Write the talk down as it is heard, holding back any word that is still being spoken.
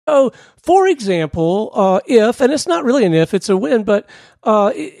So, for example, if, and it's not really an if, it's a when, but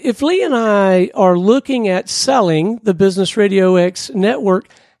if Lee and I are looking at selling the Business Radio X network,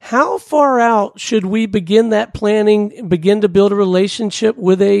 how far out should we begin that planning, begin to build a relationship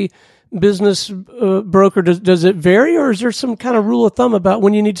with a business broker? Does it vary, or is there some kind of rule of thumb about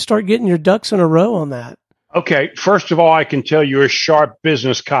when you need to start getting your ducks in a row on that? Okay, first of all, I can tell you're a sharp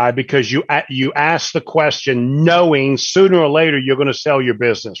business guy because you ask the question knowing sooner or later you're going to sell your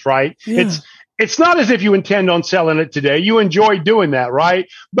business, right? Yeah. It's not as if you intend on selling it today. You enjoy doing that, right?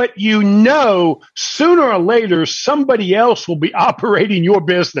 But you know sooner or later somebody else will be operating your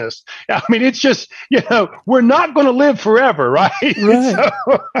business. I mean, it's just, we're not going to live forever, right?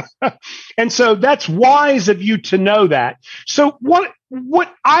 Right. And so that's wise of you to know that. So what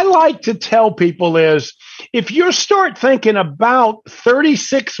I like to tell people is if you start thinking about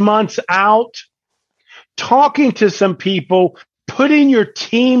 36 months out, talking to some people, putting your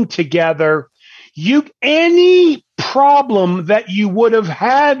team together, any problem that you would have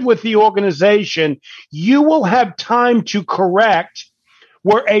had with the organization, you will have time to correct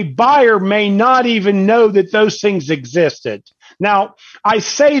where a buyer may not even know that those things existed. Now, I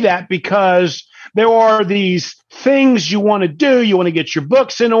say that because there are these things you want to do. You want to get your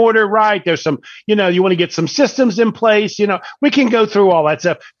books in order, right? There's some, you want to get some systems in place. We can go through all that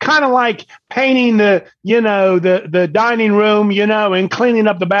stuff. Kind of like painting the dining room, and cleaning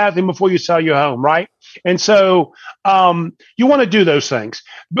up the bathroom before you sell your home, right? And so you want to do those things.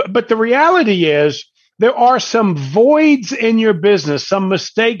 But the reality is, there are some voids in your business, some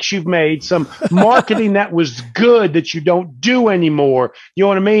mistakes you've made, some marketing that was good that you don't do anymore. You know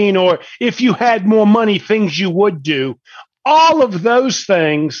what I mean? Or if you had more money, things you would do. All of those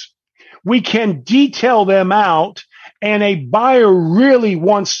things, we can detail them out. And a buyer really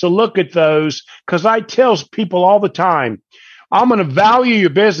wants to look at those because I tell people all the time, I'm going to value your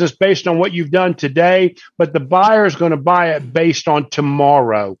business based on what you've done today, but the buyer is going to buy it based on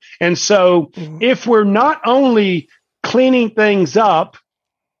tomorrow. And so if we're not only cleaning things up,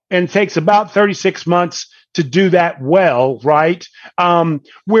 and it takes about 36 months to do that well, right?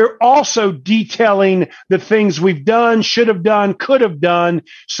 We're also detailing the things we've done, should have done, could have done.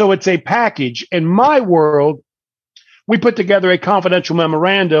 So it's a package. In my world, we put together a confidential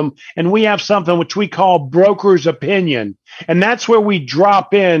memorandum and we have something which we call broker's opinion. And that's where we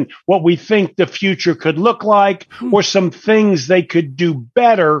drop in what we think the future could look like or some things they could do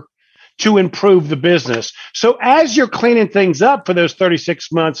better to improve the business. So as you're cleaning things up for those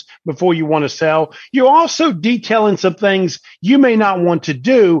 36 months before you want to sell, you're also detailing some things you may not want to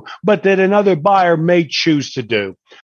do, but that another buyer may choose to do.